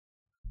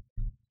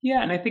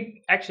 Yeah, and I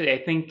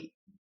think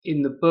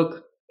in the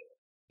book,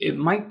 it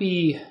might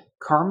be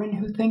Carmen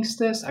who thinks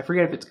this. I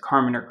forget if it's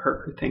Carmen or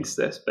Kirk who thinks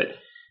this, but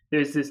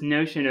there's this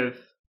notion of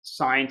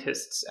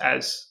scientists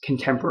as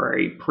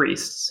contemporary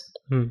priests.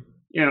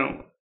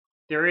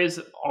 There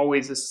is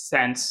always a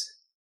sense,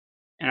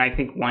 and I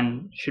think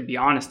one should be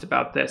honest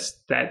about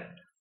this,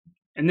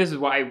 and this is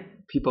why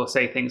people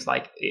say things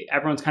like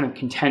everyone's kind of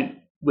content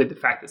with the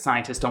fact that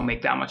scientists don't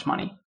make that much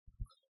money,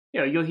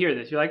 you'll hear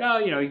this. You're like, oh,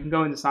 you can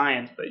go into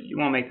science, but you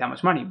won't make that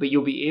much money, but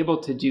you'll be able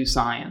to do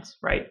science,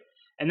 right?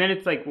 And then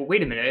it's like, well,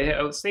 wait a minute.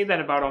 I would say that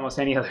about almost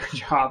any other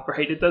job,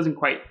 right? It doesn't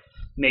quite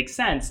make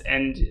sense.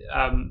 And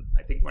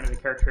I think one of the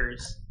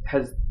characters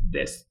has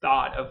this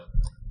thought of,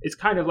 it's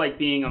kind of like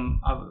being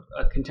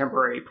a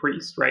contemporary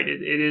priest, right?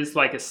 It is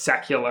like a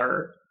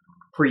secular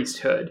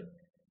priesthood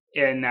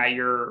in that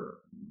you're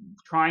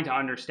trying to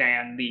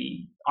understand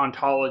the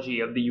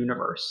ontology of the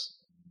universe.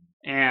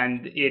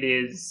 And it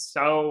is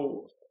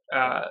so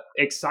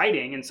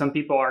exciting, and some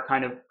people are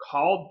kind of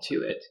called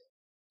to it.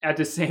 At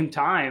the same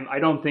time, I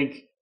don't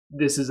think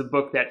this is a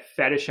book that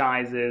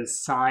fetishizes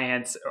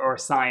science or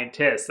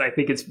scientists. I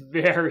think it's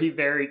very,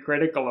 very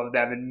critical of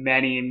them in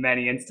many,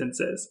 many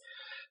instances.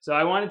 So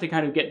I wanted to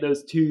kind of get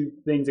those two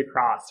things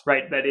across,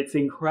 right? That it's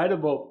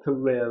incredible to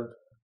live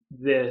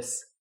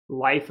this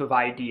life of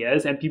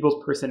ideas and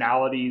people's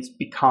personalities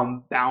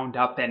become bound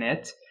up in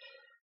it.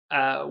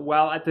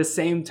 While at the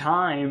same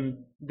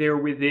time, they're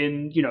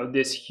within,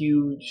 this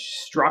huge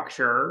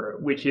structure,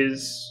 which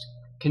is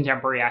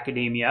contemporary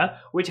academia,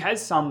 which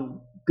has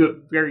some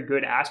very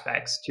good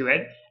aspects to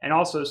it, and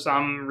also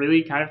some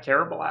really kind of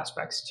terrible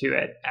aspects to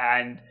it.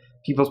 And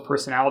people's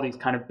personalities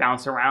kind of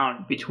bounce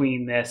around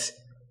between this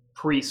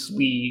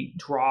priestly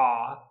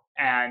draw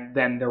and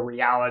then the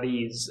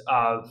realities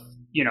of,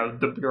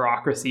 the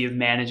bureaucracy of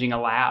managing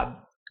a lab.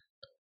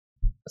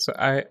 So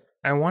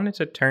I wanted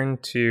to turn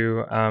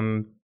to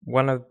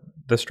one of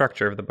the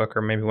structure of the book,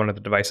 or maybe one of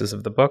the devices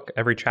of the book.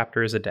 Every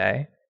chapter is a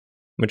day,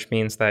 which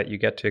means that you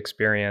get to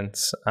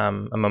experience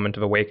a moment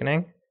of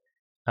awakening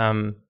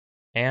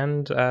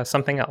and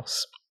something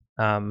else.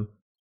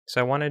 So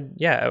I wanted,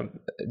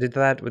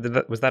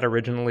 was that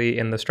originally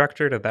in the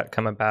structure? Did that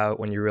come about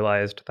when you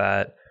realized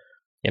that,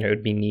 it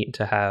would be neat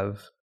to have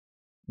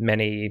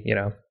many,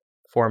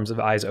 forms of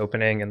eyes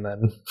opening and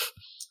then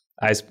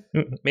eyes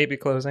maybe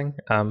closing,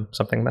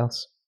 something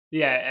else?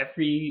 Yeah,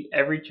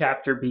 every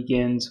chapter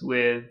begins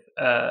with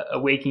a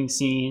waking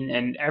scene,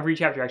 and every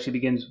chapter actually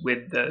begins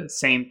with the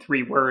same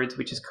 3 words,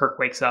 which is Kirk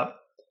wakes up.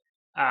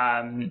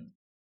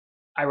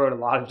 I wrote a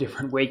lot of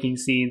different waking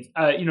scenes.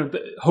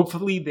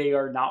 Hopefully they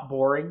are not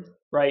boring,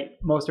 right?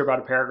 Most are about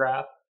a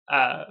paragraph.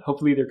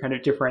 Hopefully they're kind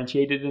of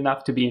differentiated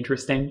enough to be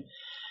interesting.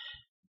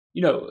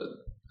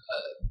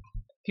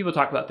 People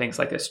talk about things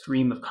like a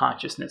stream of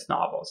consciousness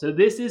novel. So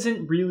this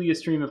isn't really a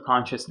stream of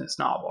consciousness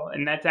novel.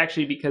 And that's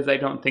actually because I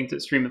don't think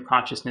that stream of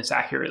consciousness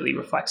accurately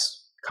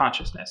reflects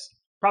consciousness.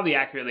 Probably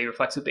accurately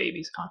reflects a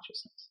baby's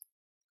consciousness,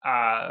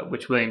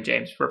 which William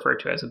James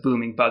referred to as a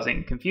booming,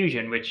 buzzing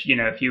confusion, which,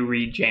 if you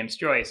read James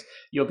Joyce,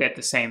 you'll get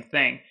the same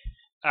thing.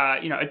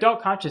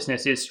 Adult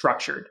consciousness is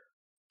structured.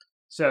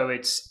 So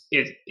it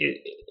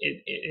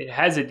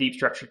has a deep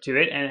structure to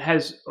it, and it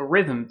has a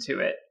rhythm to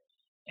it.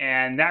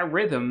 And that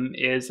rhythm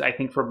is, I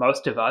think, for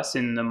most of us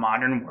in the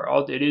modern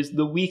world, it is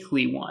the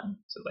weekly one.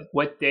 So like,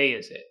 what day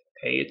is it?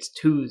 Okay, it's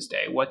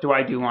Tuesday. What do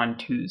I do on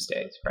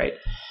Tuesdays, right?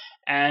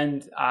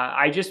 And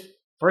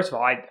first of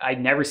all,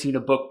 I'd never seen a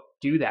book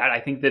do that.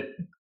 I think that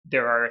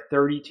there are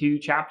 32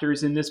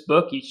 chapters in this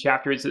book. Each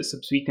chapter is a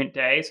subsequent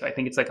day. So I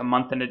think it's like a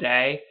month and a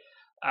day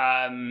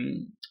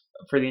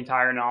for the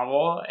entire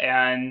novel.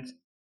 And,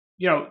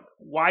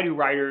 why do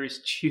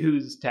writers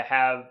choose to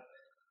have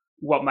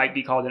what might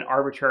be called an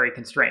arbitrary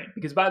constraint?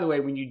 Because, by the way,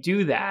 when you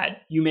do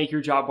that, you make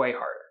your job way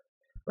harder,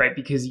 right?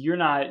 Because you're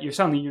not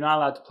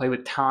allowed to play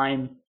with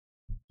time.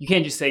 You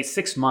can't just say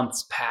 6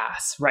 months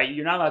pass, right?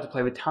 You're not allowed to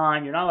play with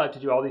time. You're not allowed to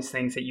do all these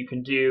things that you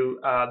can do.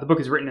 The book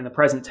is written in the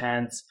present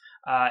tense.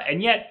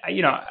 And yet,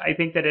 I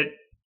think that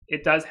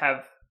it does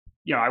have,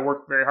 I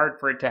worked very hard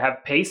for it to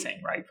have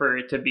pacing, right? For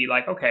it to be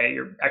like, okay,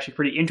 you're actually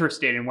pretty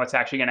interested in what's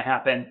actually going to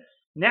happen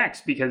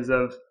next because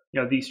of,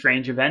 these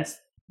strange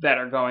events that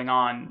are going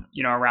on,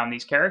 around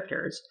these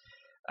characters.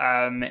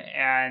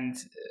 And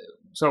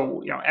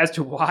so, as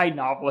to why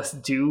novelists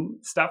do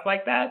stuff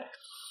like that,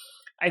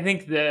 I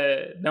think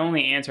the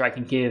only answer I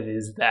can give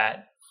is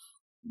that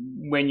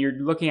when you're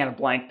looking at a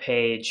blank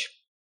page,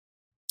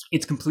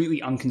 it's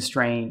completely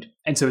unconstrained.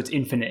 And so it's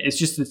infinite. It's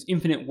just this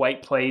infinite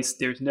white place.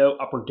 There's no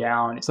up or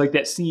down. It's like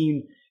that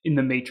scene in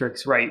The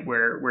Matrix, right,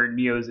 where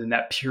Neo's in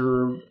that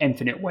pure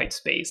infinite white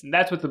space. And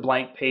that's what the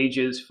blank page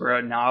is for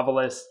a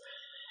novelist.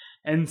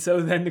 And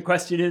so then the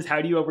question is,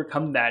 how do you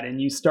overcome that?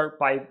 And you start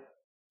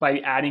by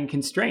adding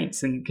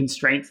constraints, and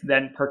constraints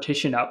then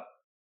partition up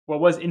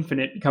what was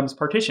infinite becomes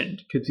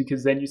partitioned,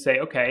 because then you say,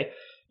 okay,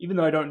 even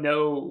though I don't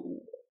know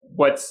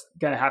what's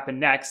going to happen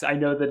next, I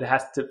know that it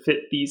has to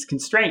fit these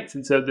constraints.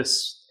 And so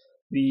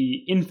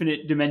the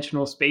infinite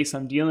dimensional space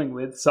I'm dealing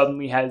with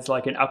suddenly has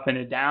like an up and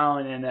a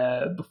down and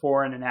a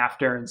before and an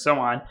after and so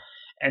on.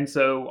 And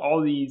so all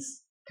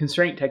these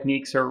constraint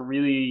techniques are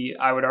really,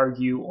 I would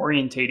argue,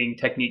 orientating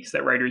techniques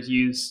that writers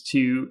use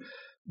to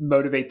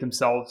motivate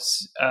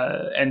themselves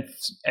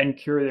and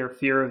cure their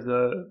fear of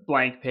the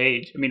blank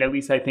page. I mean, at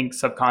least I think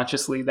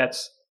subconsciously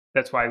that's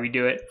why we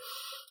do it.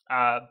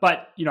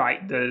 But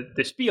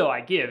the spiel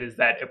I give is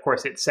that, of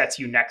course, it sets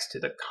you next to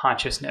the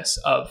consciousness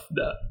of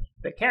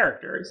the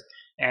characters,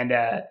 and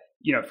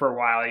for a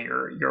while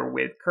you're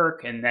with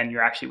Kirk, and then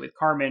you're actually with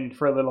Carmen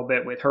for a little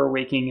bit, with her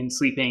waking and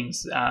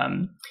sleepings.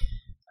 And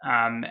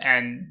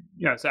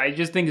so I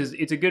just think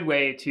it's a good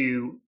way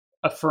to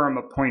affirm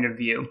a point of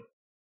view,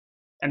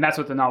 and that's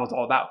what the novel's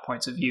all about: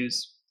 points of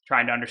views,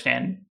 trying to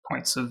understand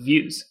points of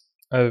views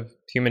of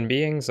human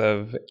beings,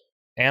 of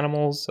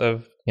animals,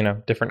 of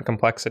different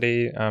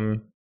complexity,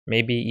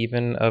 maybe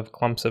even of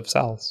clumps of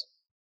cells.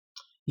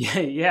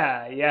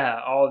 Yeah.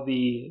 All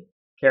the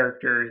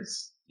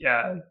characters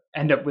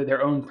end up with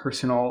their own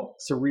personal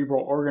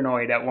cerebral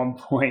organoid at one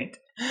point,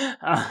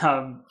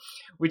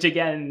 which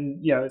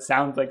again,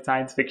 sounds like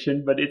science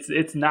fiction, but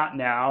it's not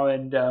now.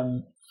 And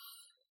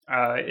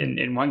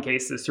in one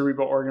case, the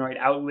cerebral organoid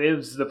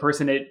outlives the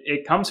person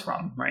it comes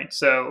from, right?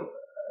 So,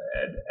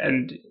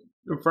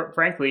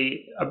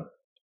 frankly,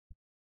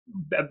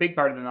 a big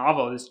part of the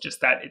novel is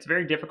just that it's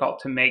very difficult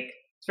to make.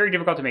 It's very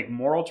difficult to make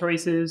moral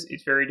choices.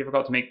 It's very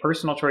difficult to make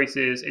personal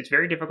choices. It's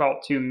very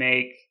difficult to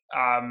make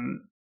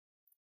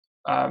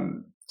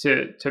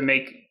to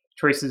make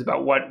choices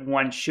about what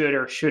one should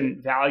or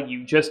shouldn't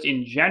value, just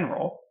in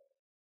general.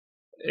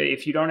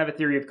 If you don't have a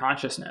theory of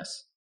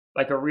consciousness,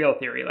 like a real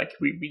theory, like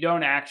we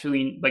don't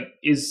actually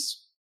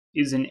is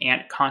an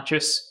ant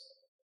conscious?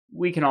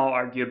 We can all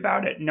argue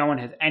about it. No one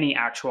has any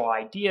actual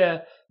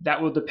idea.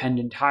 That will depend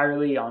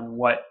entirely on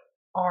what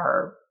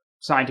our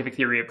scientific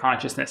theory of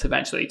consciousness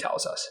eventually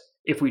tells us,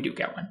 if we do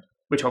get one,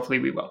 which hopefully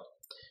we will.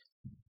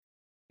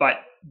 But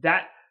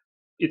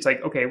it's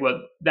like, okay,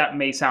 well, that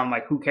may sound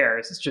like, who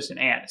cares? It's just an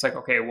ant. It's like,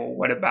 okay, well,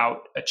 what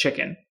about a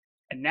chicken?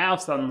 And now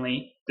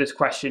suddenly this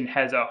question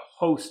has a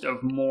host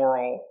of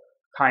moral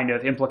kind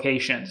of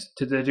implications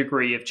to the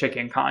degree of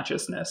chicken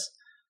consciousness.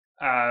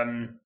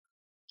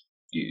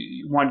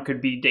 One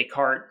could be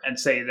Descartes and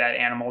say that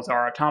animals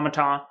are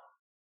automata.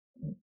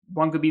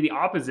 One could be the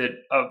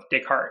opposite of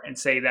Descartes and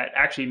say that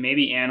actually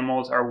maybe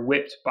animals are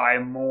whipped by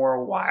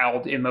more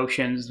wild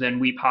emotions than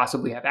we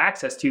possibly have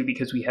access to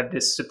because we have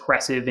this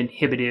suppressive,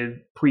 inhibitive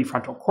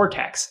prefrontal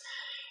cortex.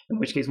 In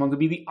which case one could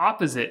be the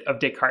opposite of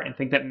Descartes and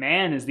think that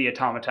man is the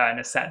automata in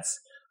a sense,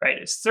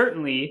 right?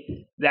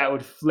 Certainly that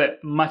would flip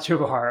much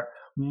of our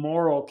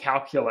moral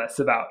calculus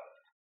about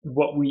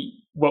what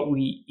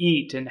we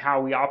eat and how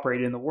we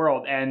operate in the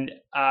world. And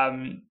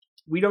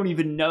we don't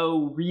even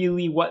know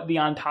really what the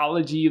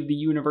ontology of the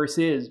universe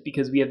is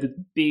because we have this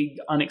big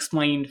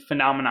unexplained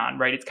phenomenon,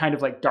 right? It's kind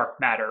of like dark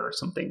matter or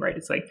something, right?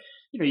 It's like,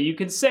 you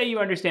can say you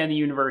understand the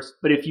universe,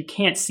 but if you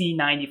can't see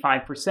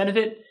 95% of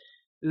it,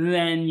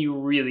 then you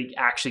really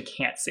actually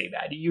can't say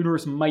that. The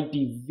universe might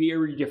be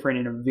very different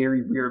in a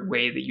very weird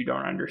way that you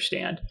don't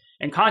understand.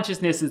 And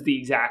consciousness is the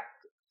exact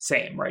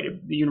same, right?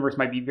 The universe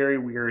might be very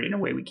weird in a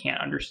way we can't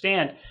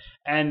understand.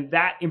 And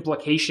that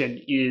implication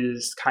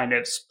is kind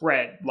of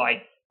spread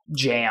like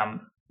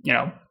jam,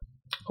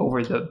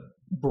 over the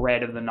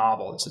bread of the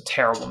novel. It's a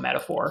terrible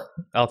metaphor.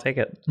 I'll take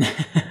it.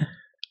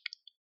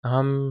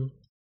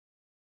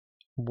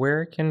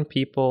 Where can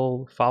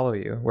people follow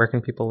you? Where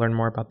can people learn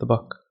more about the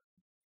book?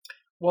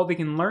 Well, they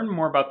can learn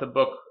more about the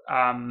book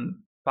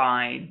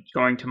by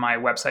going to my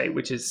website,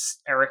 which is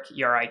Erik,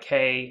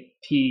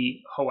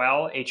 E-R-I-K-P,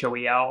 Hoel,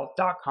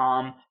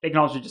 Hoel.com. They can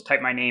also just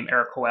type my name,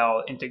 Erik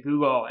Hoel, into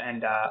Google,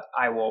 and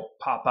I will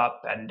pop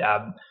up. And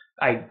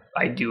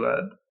I do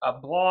a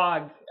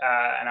blog,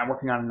 and I'm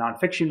working on a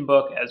nonfiction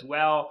book as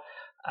well.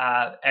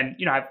 And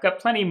I've got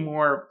plenty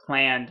more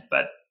planned,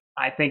 but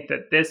I think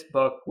that this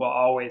book will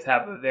always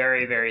have a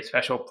very, very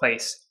special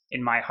place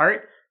in my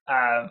heart.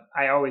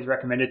 I always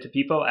recommend it to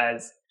people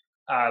as,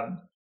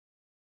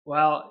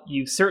 well,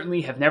 you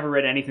certainly have never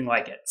read anything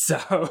like it. So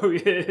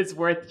it's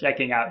worth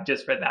checking out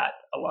just for that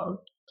alone.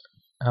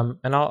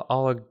 And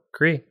I'll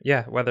agree.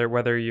 Yeah,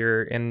 whether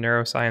you're in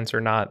neuroscience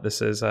or not,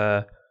 this is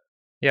a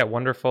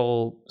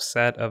wonderful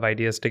set of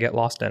ideas to get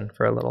lost in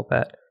for a little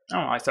bit. Oh,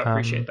 I so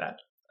appreciate that.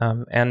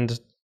 And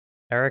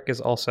Erik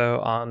is also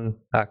on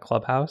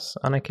Clubhouse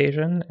on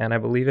occasion, and I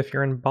believe if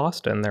you're in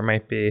Boston, there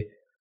might be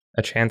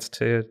a chance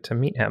to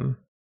meet him.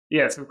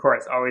 Yes, of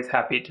course. Always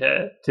happy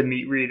to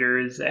meet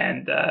readers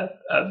and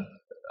of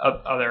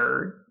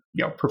other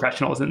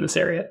professionals in this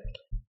area.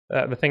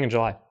 The thing in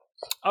July.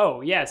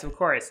 Oh yes, of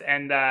course.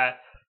 And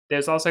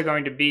there's also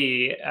going to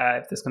be,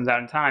 if this comes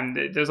out in time,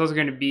 there's also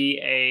going to be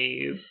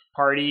a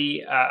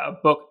party, a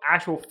book,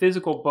 actual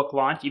physical book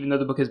launch. Even though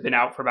the book has been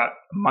out for about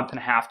a month and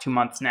a half, 2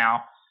 months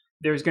now,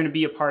 there's going to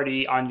be a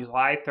party on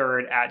July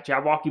 3rd at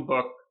Jabberwocky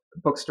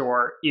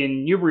Bookstore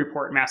in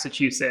Newburyport,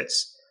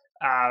 Massachusetts.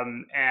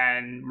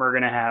 And we're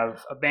going to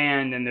have a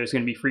band, and there's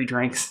going to be free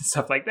drinks and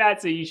stuff like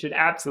that. So you should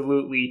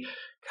absolutely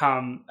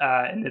come.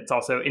 And it's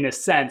also, in a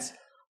sense,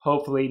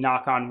 hopefully,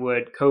 knock on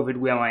wood, COVID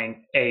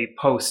willing, a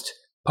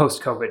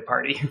post-COVID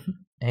party.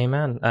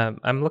 Amen.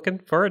 I'm looking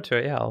forward to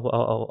it. Yeah,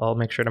 I'll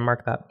make sure to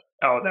mark that.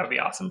 Oh, that would be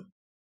awesome.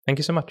 Thank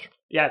you so much.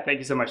 Yeah, thank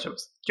you so much,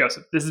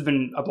 Joseph. This has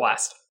been a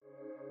blast.